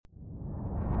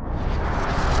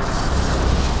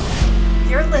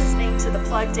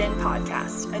Plugged In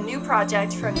podcast, a new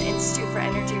project from the Institute for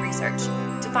Energy Research.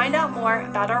 To find out more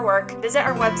about our work, visit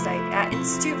our website at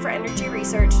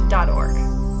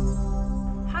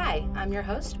instituteforenergyresearch.org. Hi, I'm your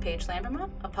host, Paige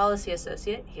Lambermont, a policy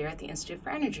associate here at the Institute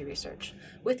for Energy Research.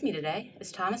 With me today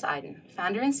is Thomas Eiden,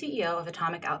 founder and CEO of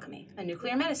Atomic Alchemy, a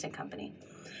nuclear medicine company.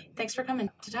 Thanks for coming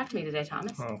to talk to me today,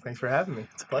 Thomas. Well, thanks for having me.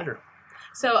 It's a pleasure.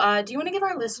 So, do you want to give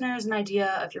our listeners an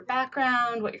idea of your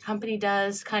background, what your company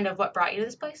does, kind of what brought you to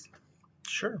this place?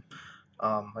 Sure.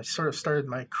 I sort of started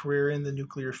my career in the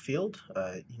nuclear field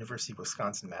at University of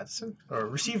Wisconsin-Madison, or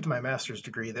received my master's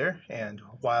degree there, and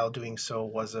while doing so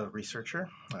was a research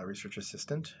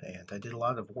assistant, and I did a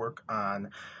lot of work on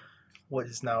what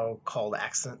is now called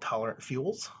accident-tolerant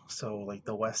fuels, so like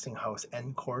the Westinghouse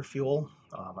N-Core fuel.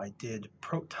 I did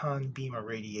proton beam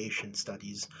irradiation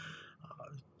studies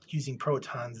using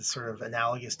protons as sort of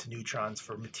analogous to neutrons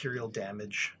for material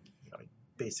damage.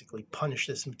 Basically punish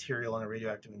this material in a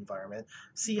radioactive environment,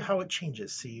 see how it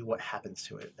changes, see what happens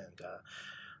to it. And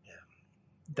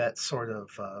that sort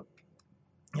of, I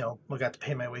got to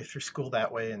pay my way through school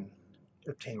that way and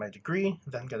obtain my degree,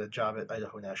 then got a job at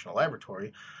Idaho National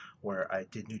Laboratory where I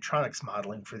did neutronics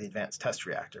modeling for the Advanced Test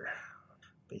Reactor.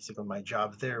 Basically, my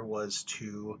job there was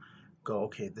to go,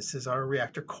 okay, this is our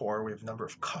reactor core. We have a number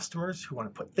of customers who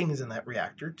want to put things in that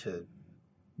reactor to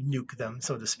nuke them,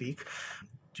 so to speak.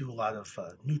 Do a lot of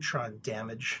neutron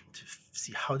damage to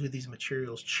see how do these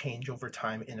materials change over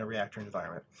time in a reactor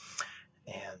environment.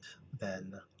 And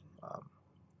then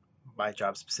my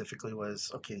job specifically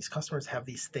was, okay, these customers have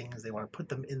these things, they want to put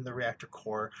them in the reactor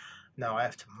core. Now I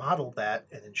have to model that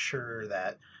and ensure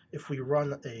that if we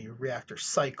run a reactor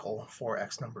cycle for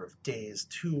X number of days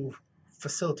to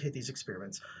facilitate these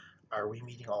experiments, are we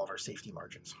meeting all of our safety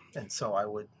margins? And so I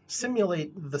would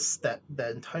simulate that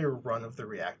entire run of the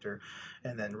reactor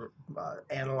and then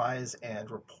analyze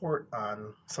and report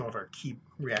on some of our key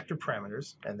reactor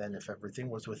parameters. And then if everything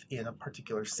was within a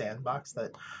particular sandbox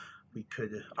that we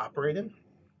could operate in,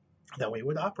 then we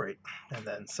would operate. And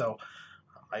then so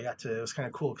it was kind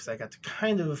of cool because I got to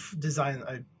kind of design,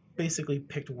 I basically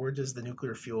picked where does the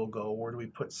nuclear fuel go, where do we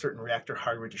put certain reactor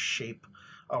hardware to shape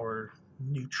our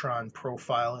neutron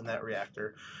profile in that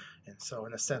reactor. And so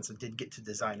in a sense, I did get to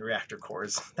design reactor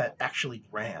cores that actually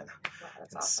ran. Wow,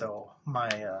 that's and awesome. So my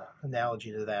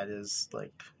analogy to that is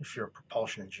like if you're a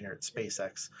propulsion engineer at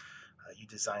SpaceX, you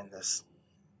design this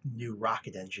new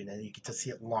rocket engine and you get to see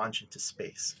it launch into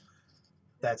space.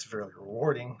 That's very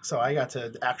rewarding. So I got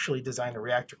to actually design a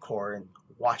reactor core and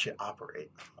watch it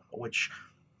operate, which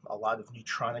a lot of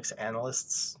neutronics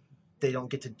analysts, they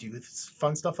don't get to do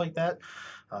fun stuff like that.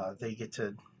 They get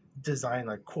to design,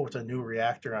 like, quote, a new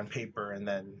reactor on paper, and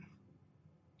then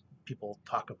people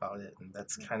talk about it, and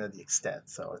that's kind of the extent.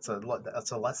 So it's a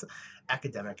less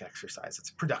academic exercise.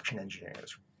 It's production engineering.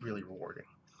 It's really rewarding.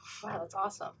 Wow, that's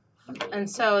awesome. And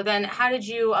so then how did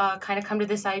you kind of come to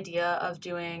this idea of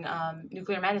doing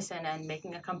nuclear medicine and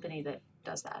making a company that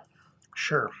does that?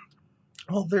 Sure.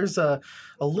 Well, there's a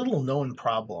little known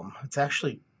problem. It's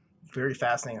actually very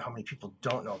fascinating how many people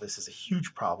don't know this is a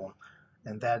huge problem,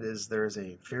 and that is there's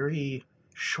a very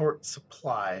short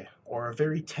supply or a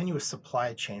very tenuous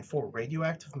supply chain for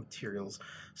radioactive materials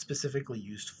specifically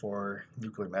used for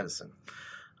nuclear medicine.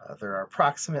 There are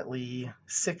approximately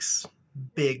 6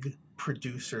 big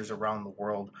producers around the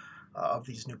world of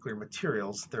these nuclear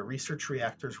materials. They're research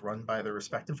reactors run by their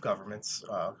respective governments.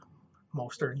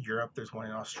 Most are in Europe. There's one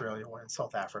in Australia, one in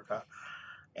South Africa.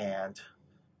 And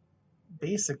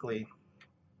basically,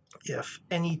 if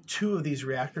any 2 of these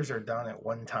reactors are done at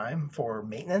one time for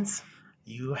maintenance,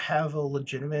 you have a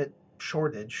legitimate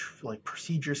shortage, like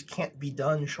procedures can't be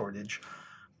done shortage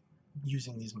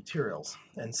using these materials.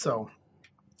 And so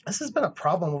this has been a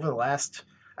problem over the last,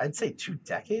 I'd say 2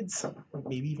 decades,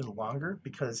 maybe even longer,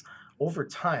 because over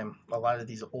time, a lot of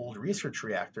these old research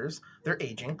reactors, they're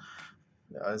aging.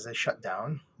 As they shut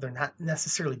down, they're not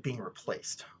necessarily being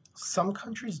replaced. Some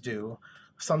countries do.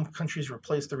 Some countries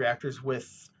replace the reactors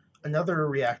with another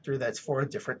reactor that's for a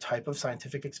different type of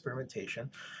scientific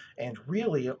experimentation. And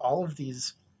really, all of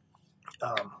these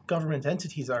government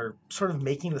entities are sort of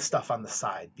making the stuff on the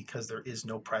side because there is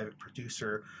no private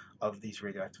producer of these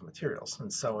radioactive materials.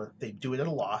 And so they do it at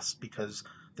a loss because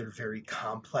their very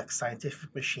complex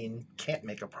scientific machine can't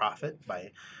make a profit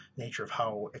by nature of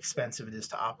how expensive it is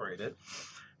to operate it.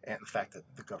 And the fact that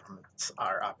the governments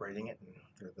are operating it, and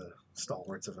they're the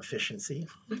stalwarts of efficiency.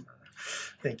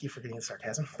 Thank you for getting the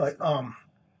sarcasm. But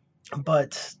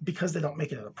because they don't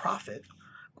make it at a profit,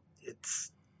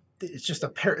 it's just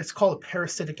it's called a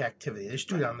parasitic activity. They just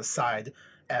do it on the side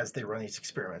as they run these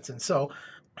experiments. And so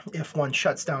if one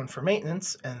shuts down for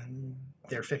maintenance and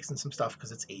they're fixing some stuff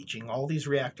because it's aging, all these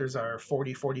reactors are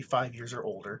 40, 45 years or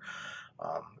older,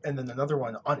 and then another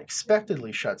one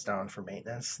unexpectedly shuts down for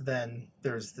maintenance, then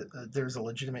there's a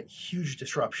legitimate huge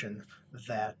disruption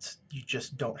that you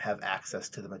just don't have access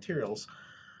to the materials.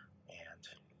 And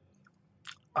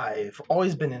I've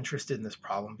always been interested in this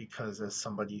problem because as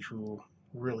somebody who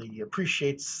really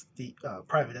appreciates the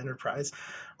private enterprise,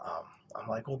 I'm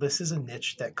like, well, this is a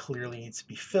niche that clearly needs to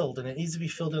be filled, and it needs to be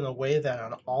filled in a way that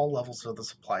on all levels of the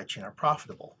supply chain are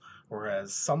profitable.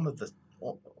 Whereas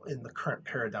in the current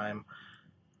paradigm,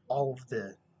 all of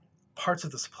the parts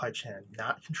of the supply chain are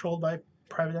not controlled by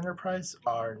private enterprise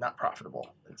are not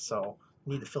profitable. And so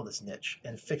we need to fill this niche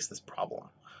and fix this problem.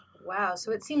 Wow,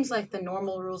 so it seems like the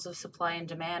normal rules of supply and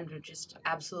demand are just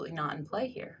absolutely not in play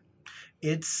here.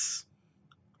 It's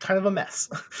kind of a mess.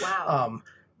 Wow.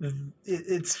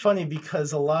 It's funny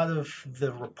because a lot of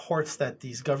the reports that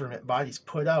these government bodies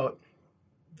put out,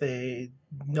 they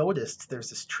noticed there's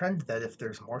this trend that if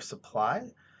there's more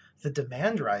supply, the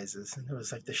demand rises, and it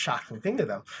was like the shocking thing to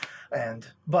them.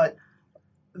 But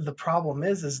the problem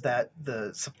is that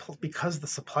because the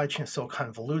supply chain is so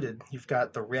convoluted, you've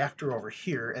got the reactor over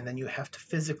here, and then you have to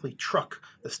physically truck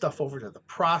the stuff over to the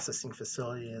processing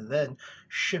facility and then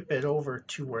ship it over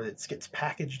to where it gets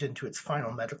packaged into its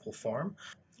final medical form.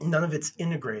 None of it's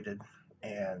integrated,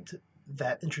 and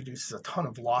that introduces a ton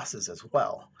of losses as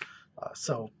well.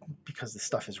 So because the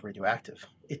stuff is radioactive,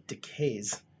 it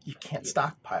decays. You can't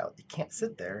stockpile it. You can't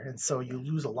sit there. And so you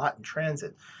lose a lot in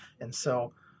transit. And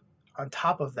so on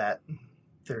top of that,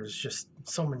 there's just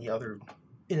so many other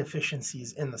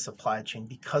inefficiencies in the supply chain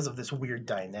because of this weird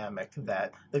dynamic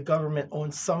that the government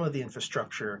owns some of the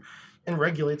infrastructure and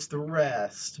regulates the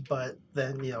rest, but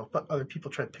then, but other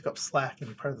people try to pick up slack and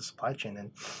be part of the supply chain.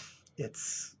 And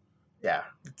it's a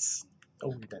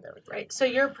weird dynamic. Right. So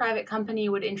your private company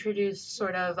would introduce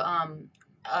sort of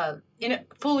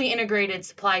fully integrated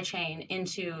supply chain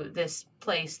into this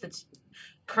place that's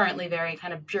currently very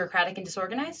kind of bureaucratic and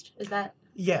disorganized? Is that?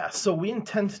 Yeah. So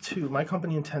my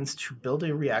company intends to build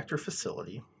a reactor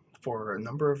facility for a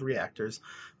number of reactors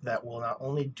that will not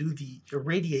only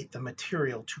irradiate the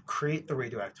material to create the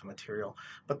radioactive material,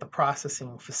 but the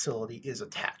processing facility is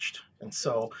attached. And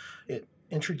so it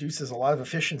introduces a lot of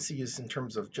efficiencies in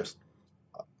terms of just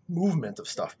movement of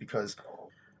stuff, because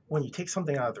when you take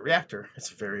something out of the reactor, it's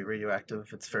very radioactive,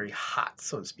 it's very hot,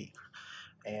 so to speak,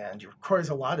 and it requires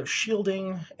a lot of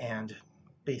shielding and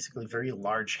basically very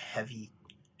large, heavy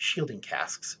shielding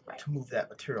casks to move that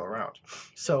material around.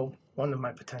 So one of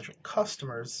my potential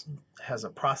customers has a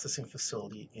processing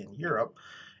facility in Europe,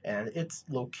 and it's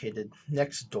located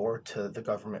next door to the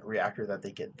government reactor that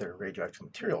they get their radioactive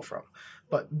material from.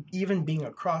 But even being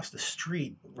across the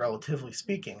street, relatively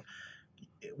speaking,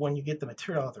 when you get the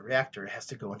material out of the reactor, it has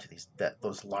to go into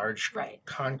those large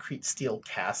concrete steel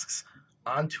casks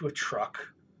onto a truck,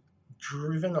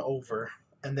 driven over,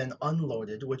 and then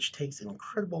unloaded, which takes an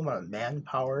incredible amount of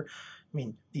manpower. I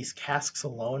mean, these casks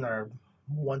alone are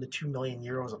 1 to 2 million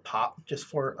euros a pop just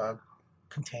for a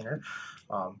container.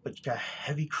 But you got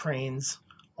heavy cranes,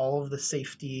 all of the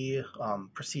safety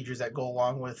procedures that go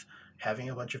along with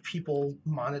having a bunch of people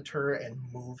monitor and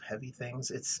move heavy things.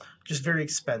 It's just very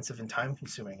expensive and time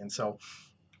consuming. And so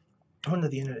one of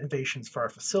the innovations for our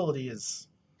facility is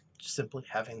simply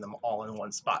having them all in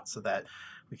one spot so that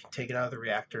we can take it out of the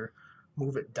reactor,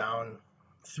 move it down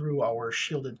through our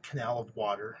shielded canal of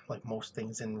water, like most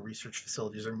things in research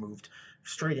facilities are moved,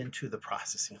 straight into the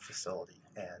processing facility.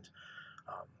 And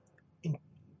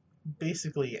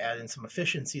basically add in some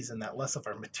efficiencies in that less of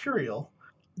our material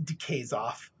decays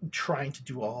off trying to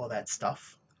do all of that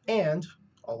stuff, and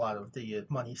a lot of the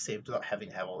money saved without having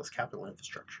to have all this capital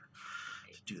infrastructure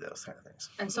to do those kind of things.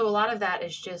 And so a lot of that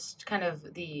is just kind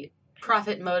of the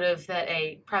profit motive that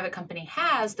a private company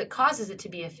has that causes it to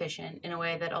be efficient in a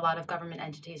way that a lot of government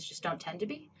entities just don't tend to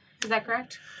be. Is that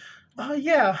correct?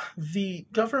 Yeah. The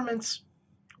governments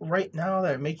right now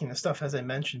that are making the stuff, as I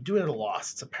mentioned, do it at a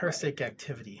loss. It's a parasitic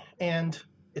activity. And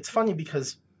it's funny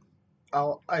because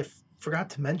I forgot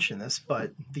to mention this,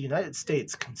 but the United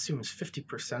States consumes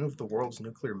 50% of the world's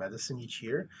nuclear medicine each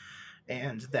year.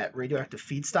 And that radioactive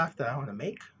feedstock that I want to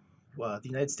make, the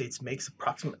United States makes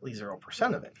approximately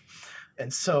 0% of it.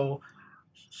 And so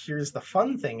here's the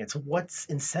fun thing. It's what's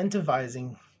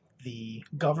incentivizing the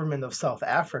government of South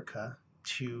Africa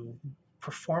to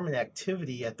perform an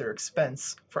activity at their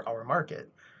expense for our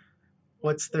market.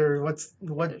 What's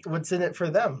in it for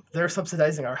them? They're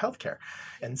subsidizing our healthcare.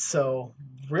 And so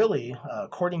really,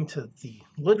 according to the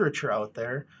literature out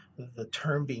there, the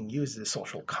term being used is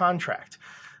social contract.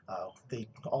 They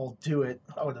all do it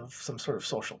out of some sort of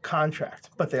social contract,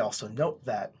 but they also note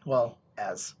that, well,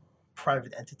 as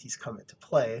private entities come into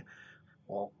play,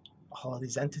 well, all of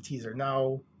these entities are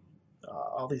now,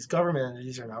 all these government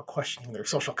entities are now questioning their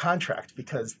social contract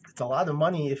because it's a lot of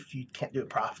money if you can't do it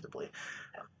profitably.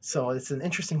 So it's an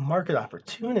interesting market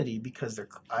opportunity because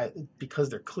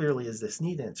there clearly is this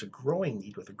need, and it's a growing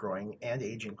need with a growing and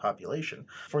aging population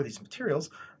for these materials,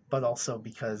 but also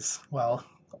because, well,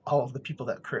 all of the people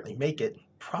that currently make it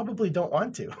probably don't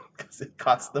want to because it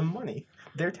costs them money,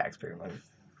 their taxpayer money.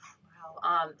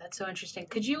 That's so interesting.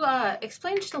 Could you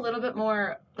explain just a little bit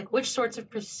more, like which sorts of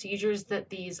procedures that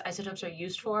these isotopes are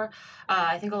used for?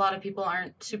 I think a lot of people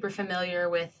aren't super familiar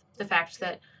with the fact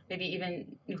that maybe even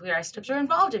nuclear isotopes are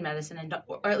involved in medicine, and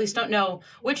or at least don't know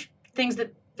which things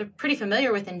that they're pretty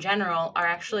familiar with in general are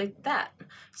actually that.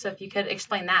 So if you could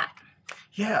explain that.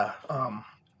 Yeah,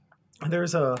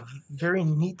 there's a very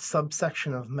neat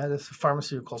subsection of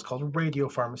pharmaceuticals called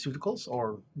radiopharmaceuticals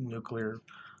or nuclear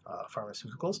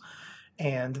pharmaceuticals,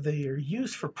 and they are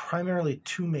used for primarily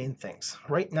two main things.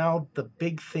 Right now, the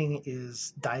big thing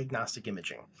is diagnostic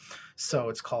imaging. So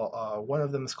it's called one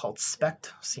of them is called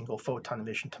SPECT, single photon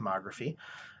emission tomography,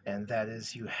 and that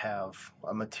is you have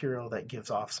a material that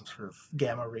gives off some sort of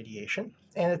gamma radiation,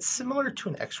 and it's similar to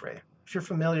an X-ray. If you're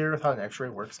familiar with how an X-ray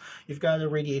works, you've got a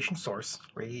radiation source.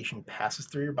 Radiation passes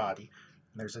through your body.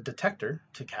 And there's a detector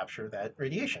to capture that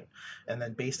radiation. And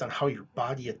then based on how your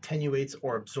body attenuates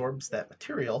or absorbs that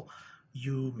material,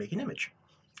 you make an image.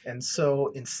 And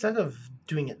so instead of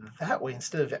doing it that way,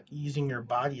 instead of using your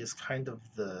body as kind of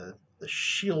the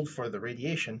shield for the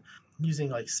radiation, using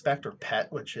like SPECT or PET,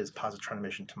 which is positron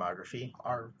emission tomography,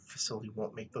 our facility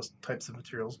won't make those types of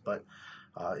materials, but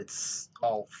it's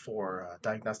all for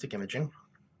diagnostic imaging,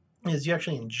 is you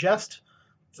actually ingest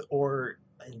or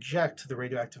inject the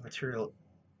radioactive material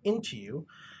into you,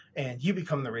 and you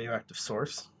become the radioactive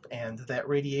source. And that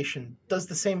radiation does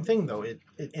the same thing, though. It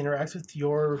interacts with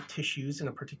your tissues in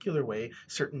a particular way.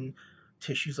 Certain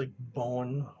tissues, like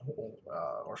bone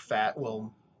or fat,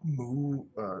 will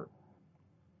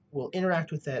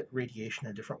interact with that radiation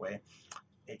in a different way.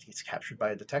 It gets captured by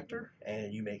a detector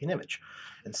and you make an image.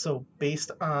 And so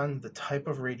based on the type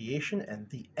of radiation and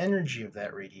the energy of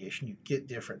that radiation, you get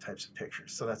different types of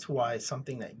pictures. So that's why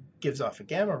something that gives off a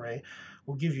gamma ray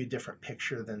will give you a different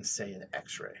picture than, say, an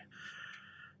X-ray.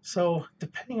 So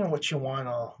depending on what you want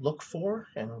to look for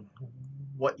and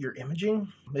what you're imaging,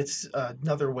 it's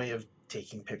another way of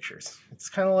taking pictures. It's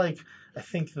kind of like, I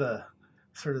think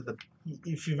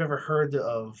if you've ever heard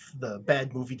of the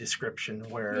bad movie description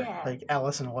where, like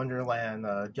Alice in Wonderland,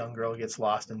 a young girl gets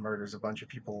lost and murders a bunch of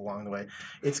people along the way.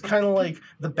 It's kind of like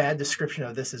the bad description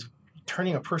of this is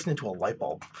turning a person into a light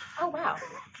bulb. Oh, wow.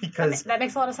 Because that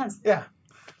makes a lot of sense. Yeah.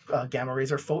 Gamma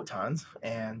rays are photons,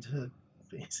 and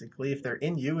basically if they're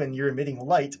in you and you're emitting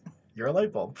light, you're a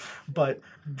light bulb. But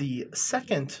the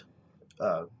second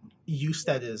use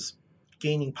that is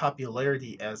gaining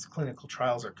popularity as clinical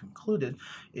trials are concluded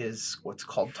is what's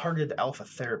called targeted alpha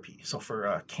therapy. So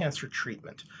for cancer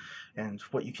treatment. And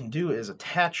what you can do is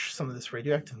attach some of this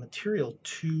radioactive material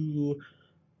to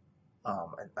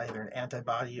either an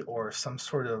antibody or some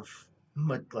sort of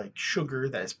like sugar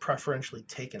that is preferentially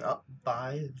taken up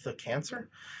by the cancer.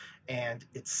 And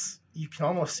you can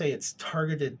almost say it's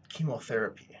targeted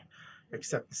chemotherapy,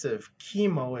 except instead of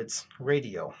chemo, it's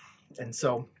radio. And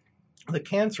so the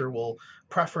cancer will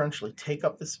preferentially take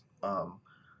up this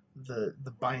the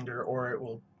binder, or it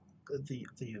will the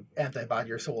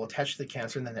antibody or so will attach to the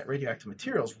cancer, and then that radioactive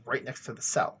material is right next to the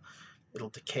cell. It'll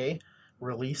decay,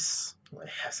 release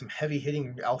some heavy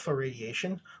hitting alpha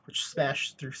radiation, which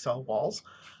smashes through cell walls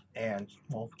and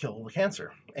will kill the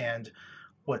cancer. And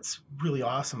what's really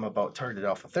awesome about targeted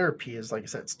alpha therapy is, like I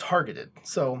said, it's targeted.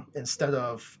 So instead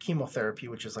of chemotherapy,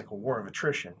 which is like a war of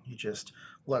attrition, you just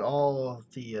let all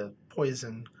the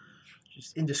poison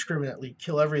just indiscriminately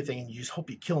kill everything, and you just hope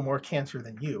you kill more cancer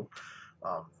than you.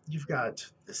 You've got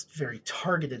this very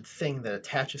targeted thing that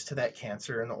attaches to that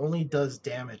cancer and only does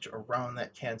damage around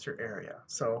that cancer area.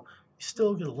 So you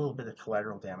still get a little bit of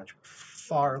collateral damage, but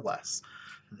far less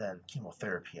than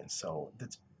chemotherapy. And so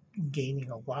that's gaining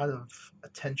a lot of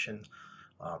attention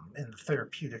in the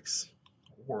therapeutics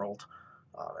world.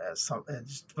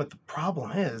 But the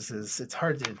problem is it's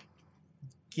hard to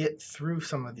get through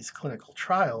some of these clinical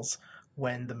trials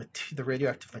when the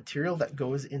radioactive material that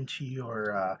goes into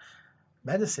your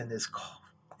medicine is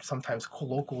sometimes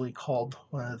colloquially called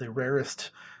one of the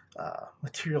rarest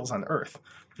materials on Earth,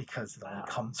 because it only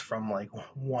comes from like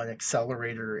one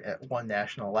accelerator at one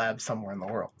national lab somewhere in the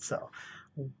world. So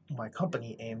my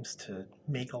company aims to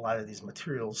make a lot of these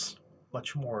materials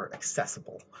much more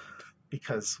accessible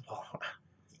because, well,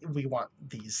 we want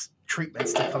these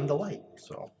treatments to come to light.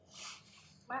 So,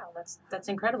 Wow, that's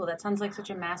incredible. That sounds like such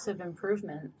a massive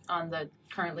improvement on the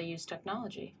currently used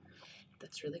technology.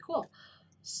 That's really cool.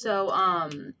 So,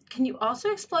 can you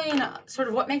also explain sort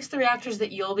of what makes the reactors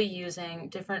that you'll be using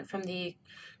different from the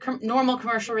normal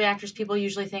commercial reactors people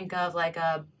usually think of, like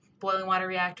boiling water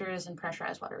reactors and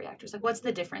pressurized water reactors? Like, what's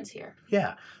the difference here?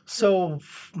 yeah. So,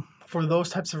 for those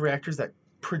types of reactors that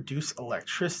produce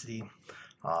electricity,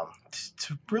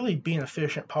 to really be an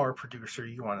efficient power producer,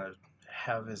 you want to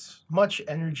have as much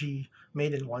energy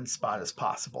made in one spot as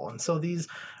possible. And so these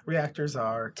reactors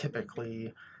are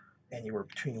typically anywhere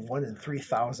between 1 and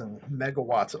 3,000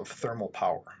 megawatts of thermal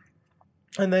power.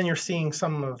 And then you're seeing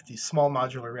some of these small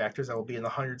modular reactors that will be in the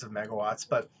hundreds of megawatts,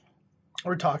 but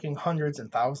we're talking hundreds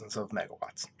and thousands of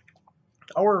megawatts.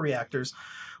 Our reactors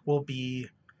will be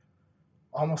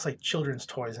almost like children's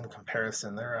toys in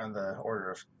comparison. They're on the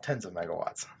order of tens of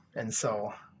megawatts. And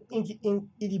so,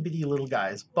 itty bitty little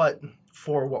guys, but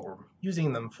for what we're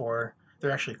using them for,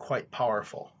 they're actually quite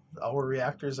powerful. Our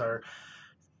reactors are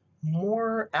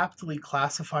more aptly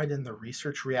classified in the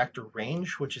research reactor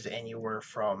range, which is anywhere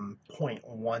from 0.1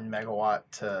 megawatt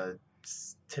to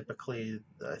typically,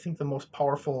 I think the most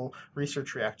powerful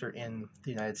research reactor in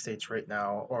the United States right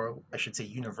now, or I should say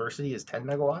university, is 10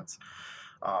 megawatts.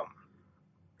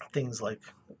 Things like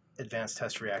Advanced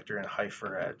Test Reactor and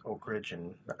Heifer at Oak Ridge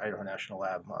and Idaho National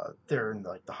Lab, they're in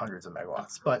like the hundreds of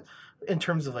megawatts. But in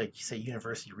terms of like, say,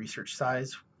 university research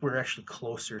size, we're actually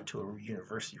closer to a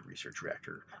university research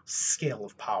reactor scale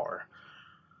of power.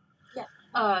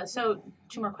 Yeah. So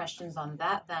 2 more questions on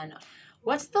that then.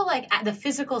 What's the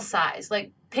physical size?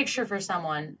 Like, picture for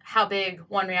someone how big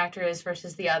one reactor is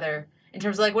versus the other in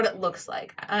terms of like what it looks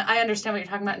like. I understand what you're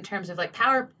talking about in terms of like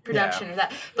power production or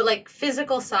that, but like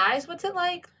physical size, what's it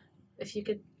like? If you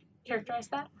could characterize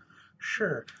that.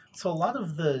 Sure. So a lot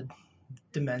of the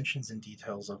dimensions and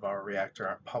details of our reactor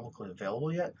aren't publicly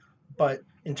available yet, but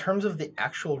in terms of the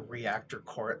actual reactor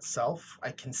core itself,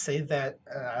 I can say that,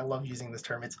 I love using this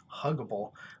term, it's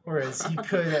huggable. Whereas you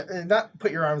could not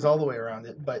put your arms all the way around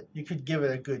it, but you could give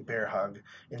it a good bear hug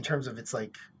in terms of its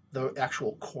like the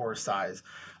actual core size.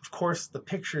 Of course, the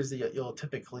pictures that you'll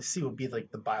typically see will be like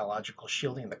the biological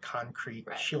shielding, the concrete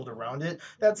shield around it.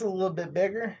 That's a little bit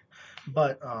bigger,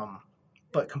 but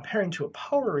comparing to a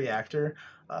power reactor,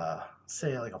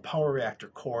 say like a power reactor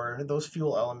core, those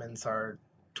fuel elements are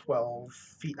 12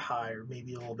 feet high or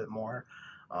maybe a little bit more.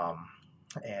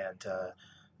 And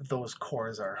those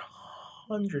cores are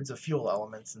hundreds of fuel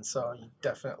elements. And so you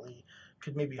definitely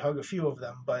could maybe hug a few of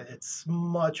them, but it's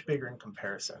much bigger in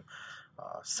comparison.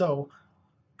 So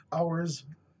ours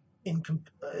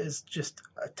is just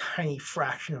a tiny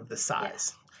fraction of the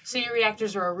size. Yeah. So your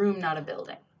reactors are a room, not a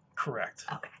building. Correct.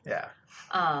 Okay. Yeah.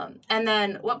 And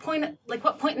then what point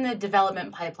in the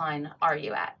development pipeline are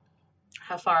you at?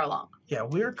 How far along? Yeah,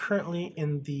 we're currently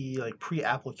in the like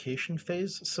pre-application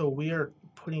phase, so we are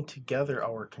putting together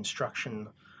our construction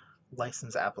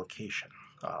license application.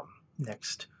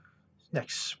 Next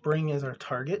spring is our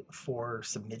target for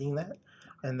submitting that,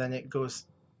 and then it goes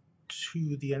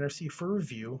to the NRC for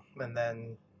review, and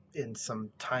then in some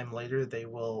time later they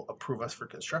will approve us for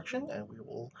construction, and we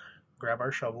will grab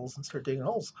our shovels and start digging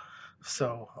holes.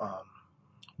 So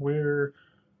we're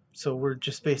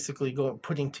just basically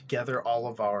putting together all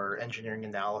of our engineering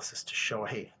analysis to show,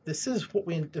 hey, this is what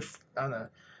we on a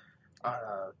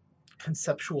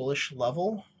conceptual-ish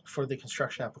level for the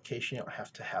construction application. You don't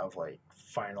have to have like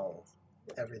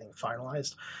everything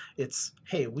finalized. It's,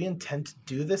 hey, we intend to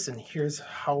do this, and here's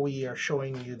how we are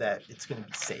showing you that it's going to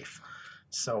be safe.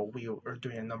 So we are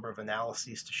doing a number of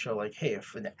analyses to show, like, hey,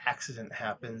 if an accident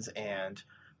happens and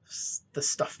the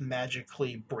stuff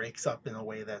magically breaks up in a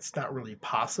way that's not really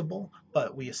possible,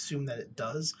 but we assume that it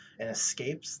does and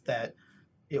escapes, that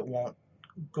it won't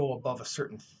go above a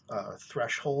certain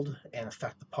threshold and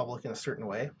affect the public in a certain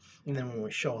way. And then when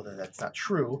we show that that's not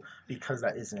true, because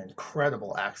that is an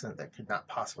incredible accident that could not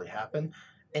possibly happen,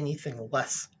 anything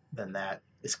less than that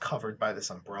is covered by this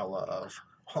umbrella of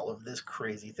all of this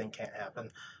crazy thing can't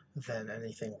happen, then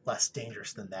anything less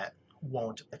dangerous than that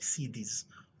won't exceed these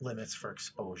limits for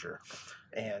exposure.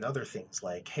 And other things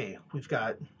like, hey, we've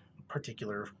got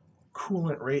particular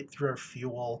coolant rate through our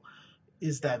fuel.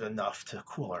 Is that enough to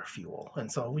cool our fuel?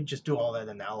 And so we just do all that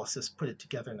analysis, put it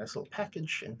together in a nice little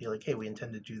package, and be like, hey, we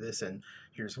intend to do this, and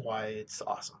here's why it's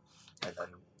awesome. And then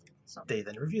they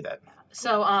then review that.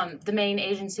 So the main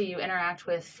agency you interact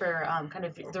with for kind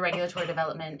of the regulatory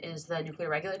development is the Nuclear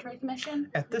Regulatory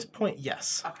Commission? At this point,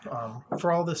 yes. Okay.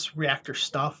 For all this reactor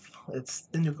stuff, it's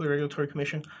the Nuclear Regulatory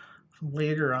Commission.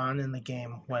 later on in the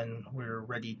game, when we're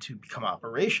ready to become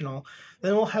operational,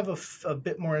 then we'll have a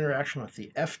bit more interaction with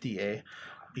the FDA,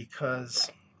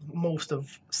 because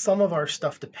some of our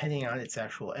stuff, depending on its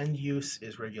actual end use,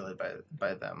 is regulated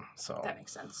by them. So That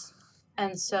makes sense.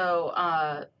 And so,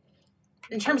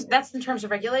 that's in terms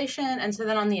of regulation. And so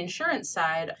then on the insurance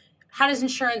side, how does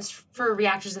insurance for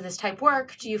reactors of this type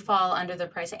work? Do you fall under the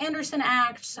Price-Anderson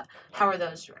Act? How are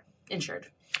those insured?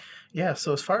 yeah,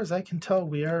 so as far as I can tell,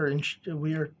 we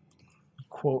are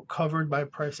quote covered by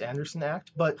Price-Anderson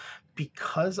Act, but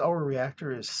because our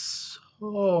reactor is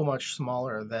so much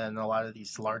smaller than a lot of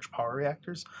these large power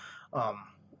reactors, um,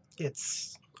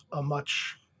 it's a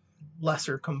much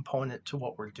lesser component to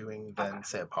what we're doing than,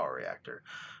 say, a power reactor.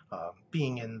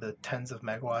 Being in the tens of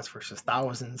megawatts versus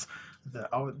thousands,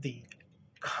 the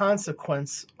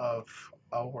consequence of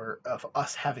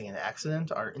us having an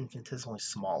accident are infinitesimally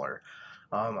smaller.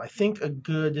 I think a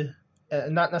good,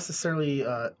 not necessarily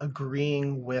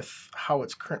agreeing with how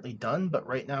it's currently done, but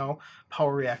right now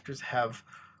power reactors have,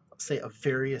 say, a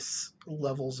various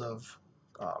levels of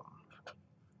um,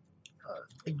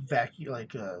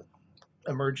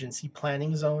 emergency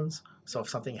planning zones. So if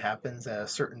something happens at a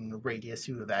certain radius,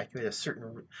 you evacuate a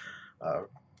certain uh,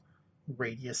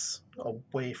 radius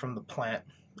away from the plant.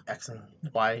 X and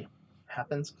Y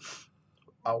happens.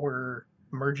 Our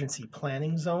emergency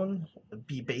planning zone,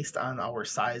 be based on our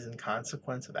size and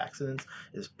consequence of accidents,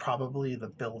 is probably the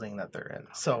building that they're in.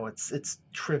 So it's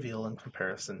trivial in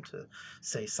comparison to,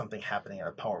 say, something happening at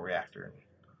a power reactor.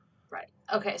 Right.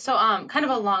 Okay. So, kind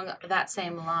of along that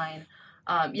same line,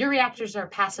 your reactors are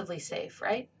passively safe,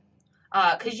 right?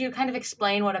 Could you kind of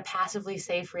explain what a passively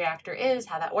safe reactor is,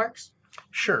 how that works?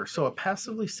 Sure. So a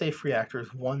passively safe reactor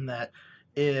is one that,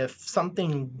 if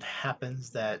something happens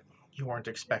that you weren't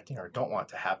expecting or don't want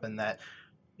to happen, that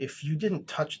if you didn't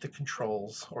touch the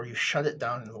controls or you shut it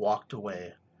down and walked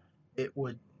away, it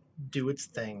would do its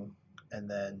thing and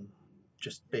then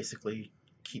just basically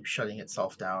keep shutting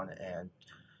itself down and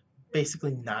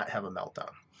basically not have a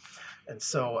meltdown. And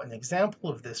so an example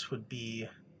of this would be,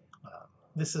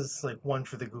 this is like one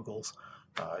for the Googles.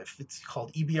 If it's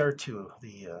called EBR2,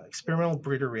 the Experimental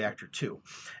Breeder Reactor 2.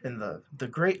 And the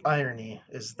great irony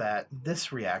is that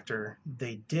this reactor,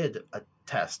 they did a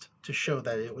test to show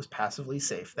that it was passively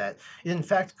safe, that in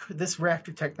fact this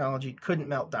reactor technology couldn't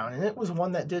melt down, and it was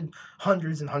one that did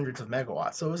hundreds and hundreds of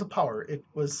megawatts. So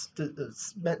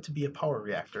it's meant to be a power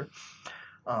reactor.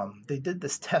 They did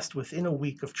this test within a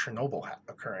week of Chernobyl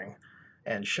occurring,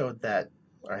 and showed that,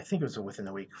 I think it was within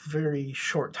a week, very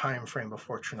short time frame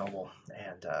before Chernobyl,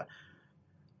 and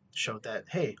showed that,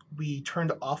 hey, we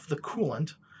turned off the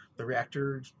coolant, the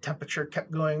reactor temperature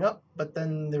kept going up, but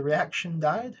then the reaction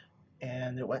died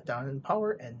and it went down in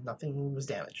power and nothing was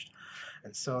damaged.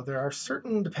 And so there are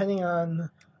certain, depending on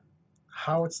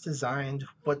how it's designed,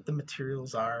 what the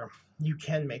materials are, you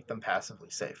can make them passively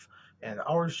safe. And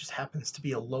ours just happens to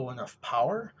be a low enough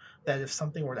power that if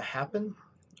something were to happen,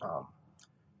 um,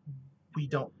 we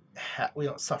don't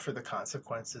suffer the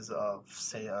consequences of,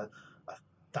 say, a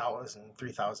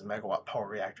 3,000 megawatt power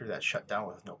reactor that's shut down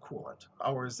with no coolant.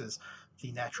 Ours is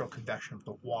the natural convection of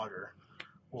the water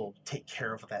will take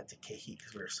care of that decay heat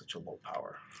because we're such a low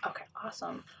power. Okay,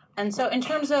 awesome. And so, in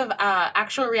terms of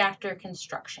actual reactor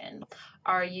construction,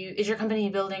 is your company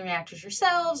building reactors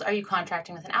yourselves? Are you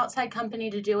contracting with an outside company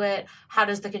to do it? How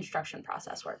does the construction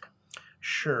process work?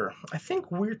 Sure. I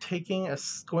think we're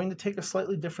going to take a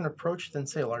slightly different approach than,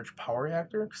 say, a large power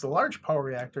reactor. Because a large power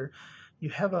reactor, you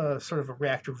have a sort of a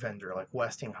reactor vendor like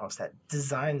Westinghouse that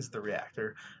designs the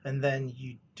reactor, and then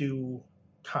you do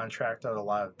contract out a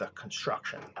lot of the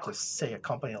construction to, say, a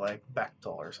company like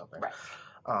Bechtel or something.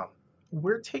 Right.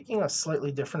 We're taking a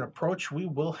slightly different approach. We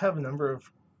will have a number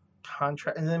of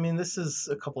and I mean, this is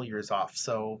a couple years off,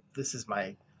 so this is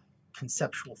my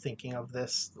conceptual thinking of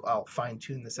this. I'll fine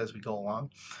tune this as we go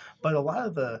along, but a lot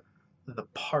of the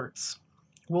parts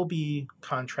will be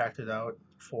contracted out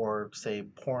for, say,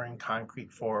 pouring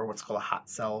concrete for what's called a hot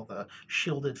cell, the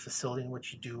shielded facility in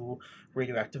which you do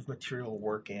radioactive material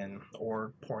work in,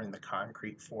 or pouring the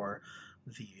concrete for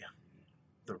the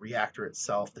reactor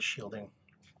itself, the shielding.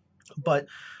 But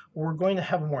we're going to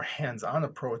have a more hands-on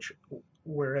approach,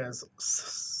 whereas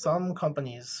some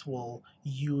companies will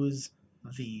use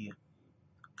the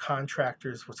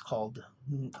contractors what's called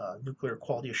Nuclear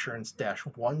Quality Assurance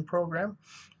 -1 program,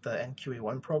 the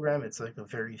NQA1 program. It's like a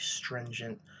very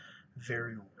stringent,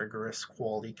 very rigorous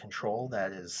quality control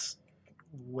that is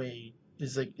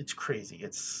it's crazy.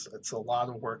 It's a lot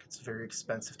of work. It's very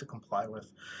expensive to comply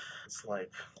with. It's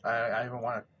like, I don't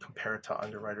want to compare it to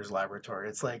Underwriter's Laboratory.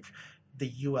 It's like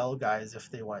the UL guys if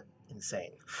they went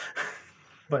insane.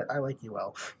 but I like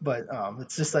UL. But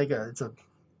it's just like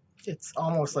it's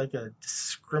almost like a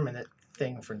discriminate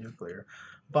thing for nuclear.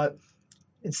 But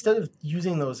instead of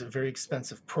using those very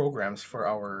expensive programs for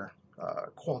our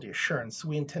quality assurance,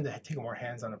 we intend to take a more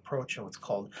hands-on approach in what's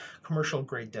called commercial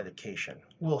grade dedication.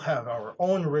 We'll have our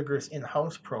own rigorous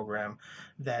in-house program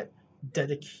that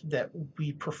that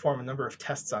we perform a number of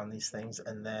tests on these things,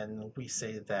 and then we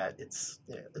say that it's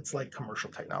like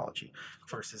commercial technology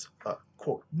versus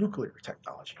quote nuclear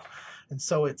technology. And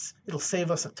so it'll save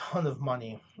us a ton of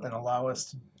money and allow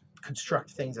us to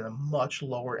construct things at a much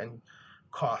lower end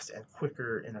cost and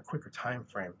quicker in a quicker time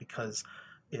frame, because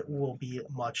it will be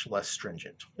much less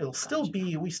stringent. It'll still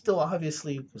be, we still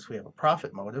obviously, because we have a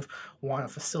profit motive, want a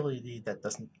facility that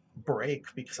doesn't break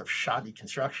because of shoddy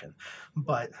construction.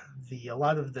 But a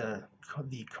lot of the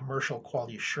commercial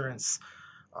quality assurance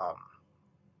um,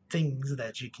 things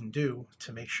that you can do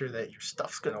to make sure that your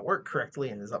stuff's going to work correctly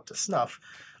and is up to snuff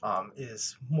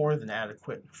is more than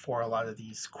adequate for a lot of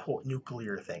these quote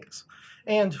nuclear things.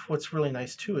 And what's really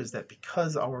nice too is that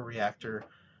because our reactor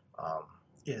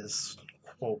is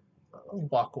quote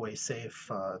walkaway safe,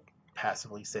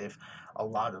 passively safe, a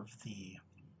lot of the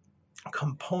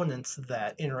components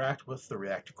that interact with the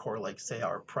reactor core, like say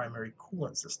our primary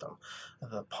coolant system,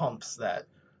 the pumps that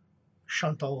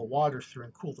shunt all the water through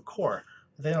and cool the core,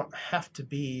 they don't have to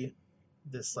be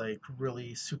this like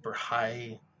really super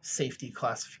high safety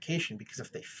classification, because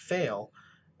if they fail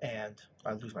and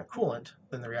I lose my coolant,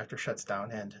 then the reactor shuts down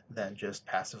and then just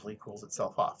passively cools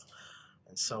itself off.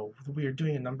 And so we are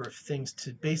doing a number of things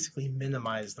to basically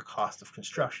minimize the cost of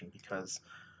construction, because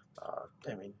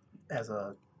I mean, as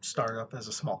a startup, as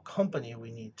a small company,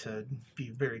 we need to be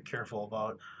very careful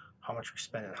about how much we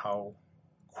spend and how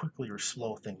quickly or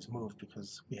slow things move,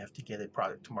 because we have to get a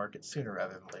product to market sooner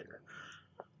rather than later.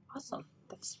 Awesome.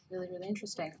 That's really, really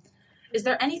interesting. Is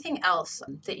there anything else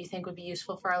that you think would be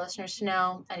useful for our listeners to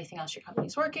know? Anything else your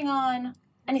company's working on?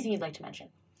 Anything you'd like to mention?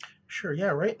 Sure, yeah.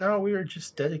 Right now we are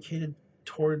just dedicated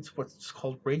towards what's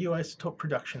called radioisotope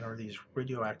production, or these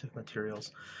radioactive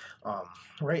materials.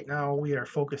 Right now we are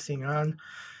focusing on,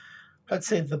 I'd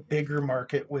say, the bigger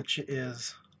market, which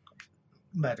is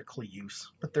medical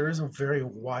use, but there is a very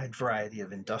wide variety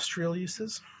of industrial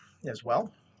uses as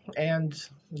well, and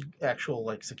actual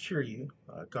like security,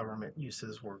 government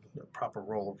uses, where the proper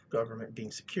role of government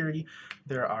being security.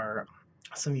 There are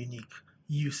some unique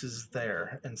uses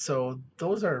there, and so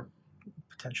those are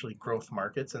potentially growth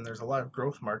markets, and there's a lot of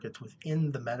growth markets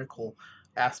within the medical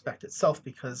aspect itself,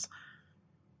 because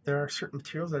there are certain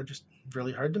materials that are just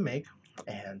really hard to make,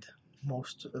 and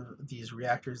most of these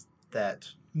reactors that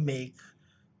make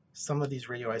some of these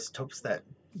radioisotopes that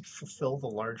fulfill the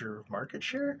larger market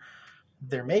share,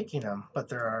 they're making them, but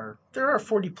there are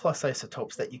 40 plus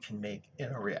isotopes that you can make in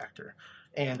a reactor,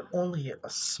 and only a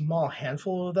small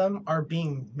handful of them are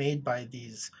being made by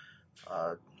these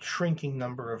shrinking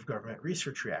number of government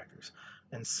research reactors.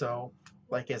 And so,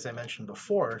 like as I mentioned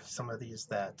before, some of these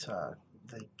that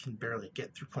they can barely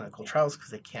get through clinical trials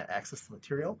because they can't access the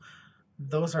material,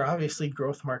 those are obviously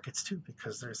growth markets too,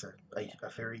 because there's a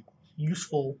very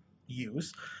useful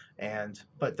use,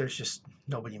 but there's just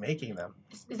nobody making them.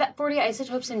 Is that 40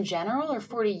 isotopes in general or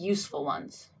 40 useful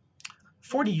ones?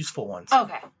 40 useful ones.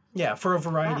 Okay. Yeah, for a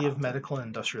variety of medical and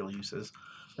industrial uses.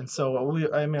 And so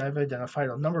I've identified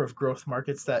a number of growth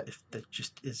markets that if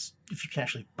you can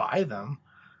actually buy them,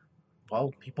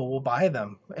 well, people will buy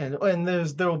them, and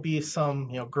there will be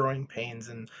some growing pains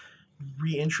in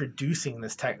reintroducing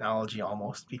this technology,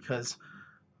 almost because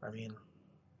I mean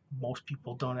most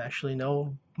people don't actually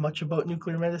know much about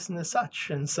nuclear medicine as such,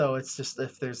 and so it's just,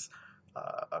 if there's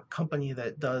a company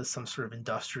that does some sort of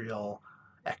industrial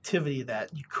activity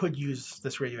that you could use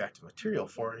this radioactive material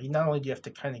for, not only do you have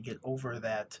to kind of get over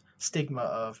that stigma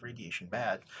of radiation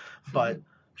bad, but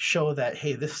show that,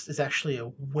 hey, this is actually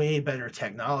a way better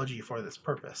technology for this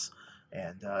purpose.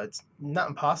 And it's not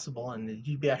impossible, and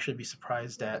you'd actually be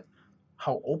surprised at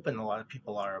how open a lot of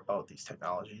people are about these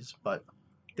technologies. But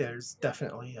there's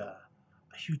definitely a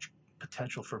huge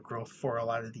potential for growth for a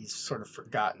lot of these sort of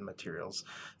forgotten materials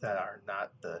that are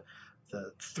not the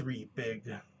three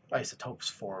big isotopes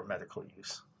for medical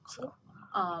use.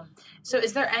 So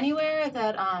is there anywhere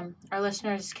that our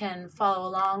listeners can follow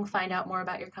along, find out more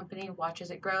about your company, watch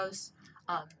as it grows?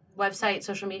 Website,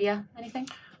 social media, anything?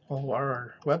 Well,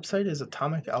 our website is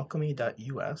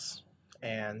atomicalchemy.us,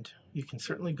 and you can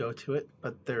certainly go to it,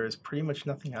 but there is pretty much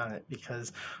nothing on it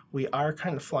because we are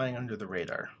kind of flying under the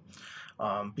radar.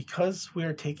 Because we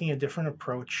are taking a different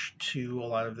approach to a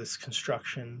lot of this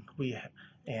construction,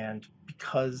 and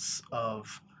because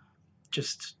of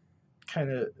just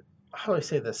kind of, how do I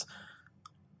say this?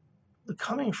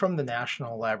 coming from the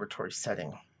national laboratory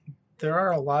setting, there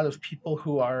are a lot of people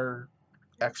who are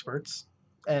experts,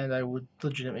 and I would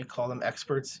legitimately call them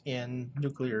experts in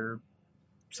nuclear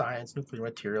science, nuclear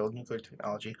material, nuclear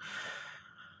technology.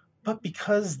 But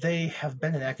because they have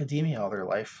been in academia all their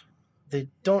life, they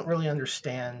don't really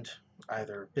understand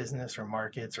either business or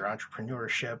markets or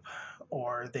entrepreneurship,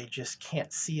 or they just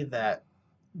can't see that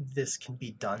this can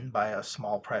be done by a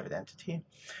small private entity.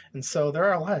 And so there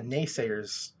are a lot of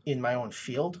naysayers in my own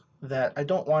field that I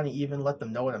don't want to even let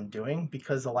them know what I'm doing,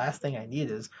 because the last thing I need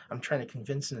is I'm trying to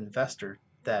convince an investor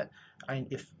that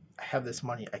if I have this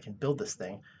money, I can build this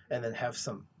thing, and then have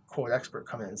some quote expert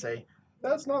come in and say,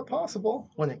 that's not possible,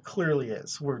 when it clearly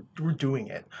is. We're doing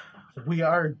it. We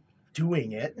are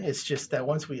doing it. It's just that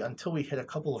until we hit a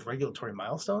couple of regulatory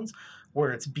milestones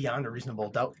where it's beyond a reasonable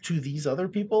doubt to these other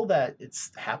people that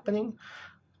it's happening,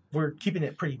 we're keeping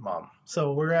it pretty mum.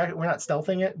 So we're not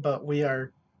stealthing it, but we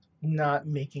are not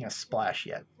making a splash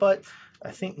yet. But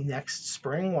I think next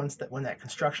spring, when that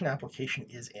construction application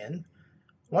is in,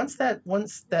 once that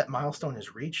milestone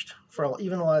is reached, for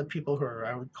even a lot of people who are,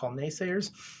 I would call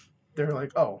naysayers, they're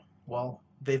like, oh, well,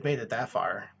 they've made it that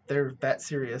far. They're that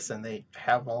serious, and they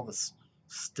have all this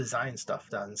design stuff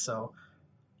done. So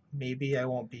maybe I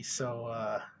won't be so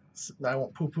I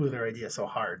won't poo-poo their idea so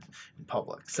hard in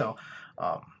public. So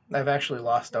I've actually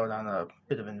lost out on a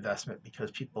bit of investment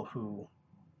because people who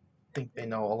think they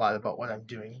know a lot about what I'm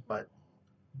doing, but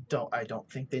I don't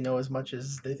think they know as much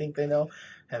as they think they know,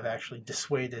 have actually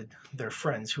dissuaded their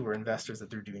friends who are investors that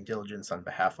they're doing diligence on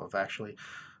behalf of. Actually,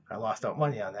 I lost out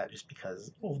money on that just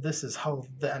because, well, this is how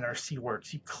the NRC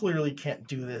works. You clearly can't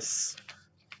do this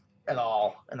at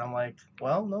all. And I'm like,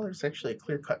 well, no, there's actually a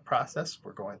clear-cut process.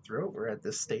 We're going through it. We're at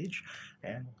this stage,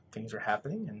 and things are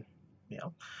happening, and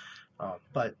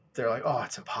but they're like, oh,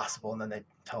 it's impossible. And then they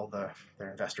tell their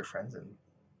investor friends, and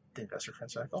the investor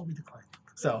friends are like, oh, we declined.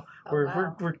 So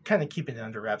we're kind of keeping it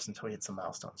under wraps until we hit some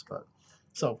milestones. But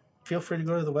so feel free to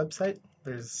go to the website.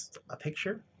 There's a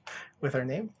picture with our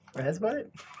name, and that's about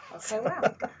it. Okay,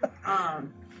 wow.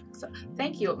 So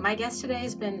thank you. My guest today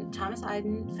has been Thomas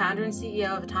Eiden, founder and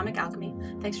CEO of Atomic Alchemy.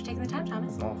 Thanks for taking the time,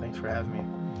 Thomas. Well, thanks for having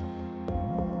me.